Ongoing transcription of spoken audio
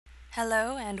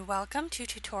Hello and welcome to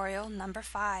tutorial number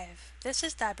 5. This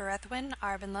is Diberethwin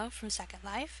Arbenlo from Second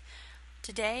Life.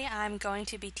 Today I'm going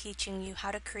to be teaching you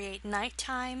how to create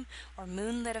nighttime or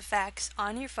moonlit effects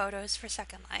on your photos for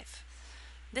Second Life.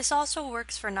 This also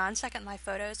works for non-Second Life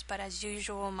photos, but as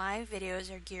usual my videos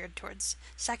are geared towards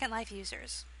Second Life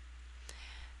users.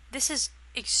 This is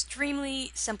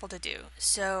extremely simple to do,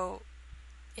 so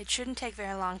it shouldn't take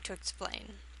very long to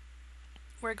explain.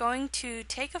 We're going to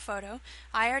take a photo.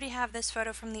 I already have this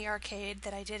photo from the arcade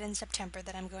that I did in September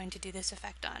that I'm going to do this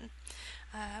effect on.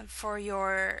 For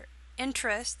your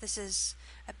interest, this is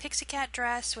a Pixie Cat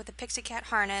dress with a Pixie Cat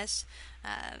harness,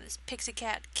 Pixie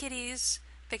Cat kitties,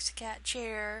 Pixie Cat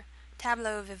chair,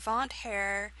 tableau vivant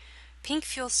hair, pink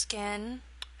fuel skin,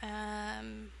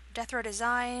 Death Row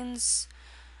Designs,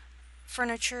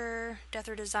 furniture, Death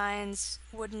Row Designs,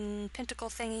 wooden pentacle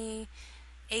thingy,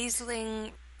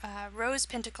 Aisling rose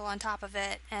pentacle on top of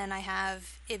it, and I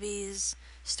have Ibby's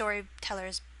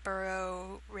Storyteller's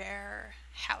Burrow Rare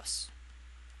House.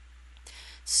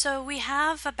 So we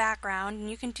have a background,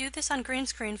 and you can do this on green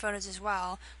screen photos as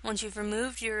well. Once you've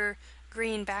removed your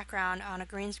green background on a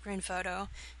green screen photo,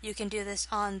 you can do this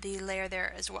on the layer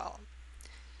there as well.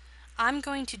 I'm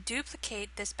going to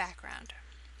duplicate this background.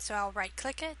 So I'll right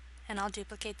click it and I'll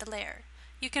duplicate the layer.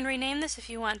 You can rename this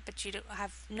if you want, but you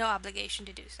have no obligation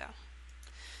to do so.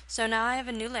 So now I have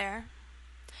a new layer,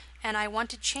 and I want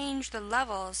to change the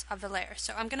levels of the layer.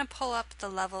 So I'm going to pull up the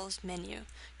levels menu.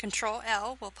 Control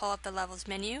L will pull up the levels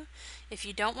menu. If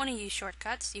you don't want to use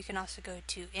shortcuts, you can also go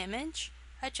to Image,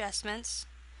 Adjustments,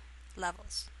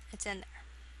 Levels. It's in there.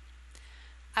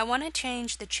 I want to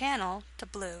change the channel to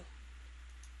blue.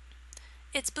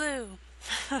 It's blue.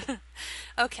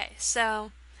 Okay,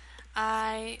 so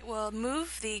I will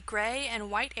move the gray and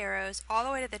white arrows all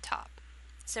the way to the top.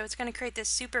 So it's going to create this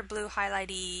super blue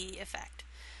highlighty effect.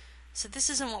 So this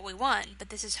isn't what we want, but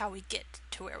this is how we get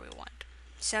to where we want.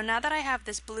 So now that I have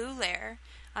this blue layer,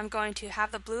 I'm going to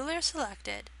have the blue layer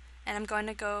selected, and I'm going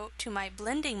to go to my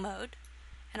blending mode,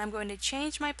 and I'm going to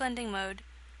change my blending mode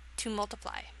to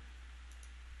multiply.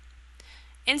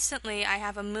 Instantly I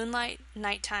have a moonlight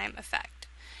nighttime effect.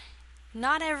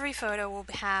 Not every photo will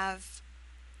have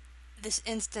this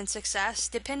instant success.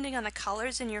 Depending on the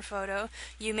colors in your photo,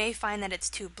 you may find that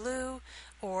it's too blue,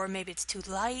 or maybe it's too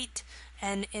light,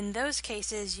 and in those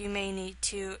cases you may need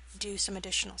to do some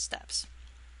additional steps.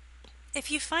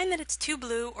 If you find that it's too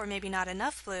blue or maybe not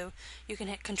enough blue, you can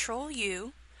hit Control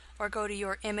U or go to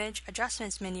your Image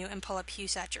Adjustments menu and pull up Hue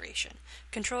Saturation.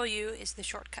 Control U is the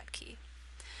shortcut key.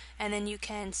 And then you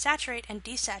can saturate and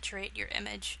desaturate your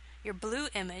image, your blue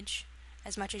image,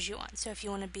 as much as you want. So if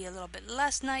you want to be a little bit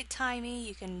less nighttimey,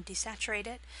 you can desaturate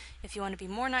it. If you want to be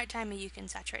more nighttimey, you can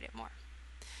saturate it more.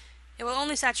 It will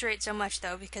only saturate so much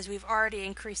though, because we've already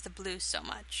increased the blue so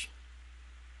much.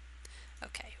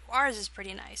 Okay, ours is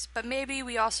pretty nice, but maybe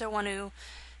we also want to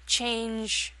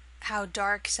change how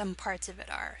dark some parts of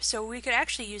it are. So we could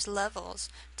actually use levels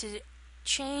to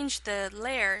change the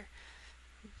layer.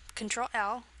 Control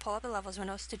L, pull up the levels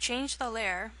windows, to change the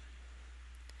layer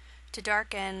to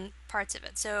darken parts of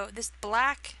it. So this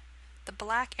black, the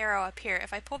black arrow up here,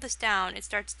 if I pull this down, it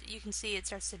starts, you can see it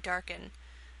starts to darken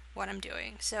what I'm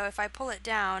doing. So if I pull it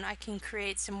down, I can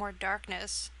create some more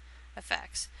darkness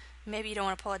effects. Maybe you don't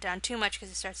want to pull it down too much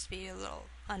because it starts to be a little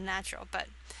unnatural, but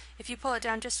if you pull it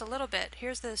down just a little bit,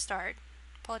 here's the start,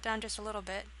 pull it down just a little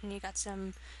bit, and you got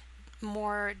some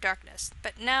more darkness.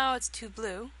 But now it's too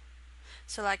blue,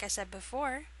 so like I said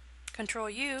before, Control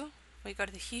U, we go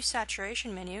to the Hue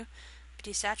Saturation menu,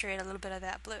 desaturate a little bit of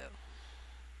that blue.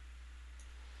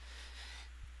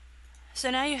 So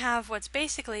now you have what's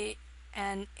basically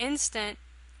an instant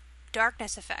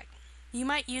darkness effect. You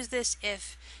might use this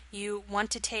if you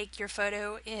want to take your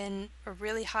photo in a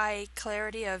really high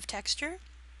clarity of texture.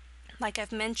 Like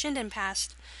I've mentioned in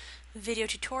past video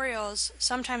tutorials,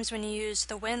 sometimes when you use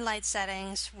the wind light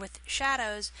settings with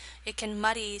shadows, it can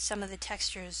muddy some of the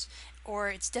textures, or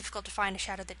it's difficult to find a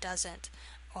shadow that doesn't,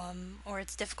 or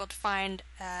it's difficult to find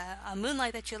a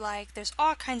moonlight that you like. There's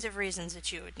all kinds of reasons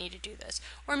that you would need to do this.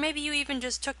 Or maybe you even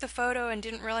just took the photo and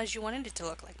didn't realize you wanted it to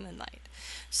look like moonlight.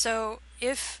 So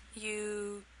if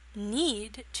you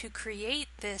need to create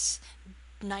this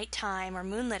nighttime or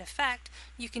moonlit effect,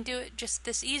 you can do it just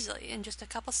this easily. In just a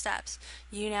couple steps,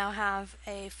 you now have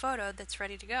a photo that's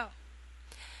ready to go.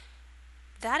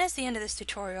 That is the end of this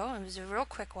tutorial. It was a real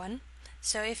quick one.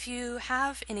 So if you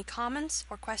have any comments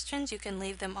or questions, you can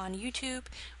leave them on YouTube,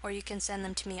 or you can send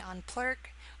them to me on Plurk,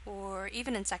 or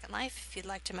even in Second Life. If you'd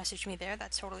like to message me there,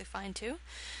 that's totally fine too.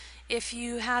 If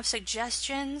you have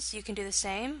suggestions, you can do the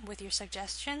same with your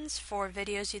suggestions for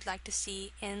videos you'd like to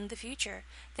see in the future.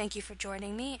 Thank you for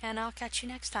joining me, and I'll catch you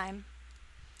next time.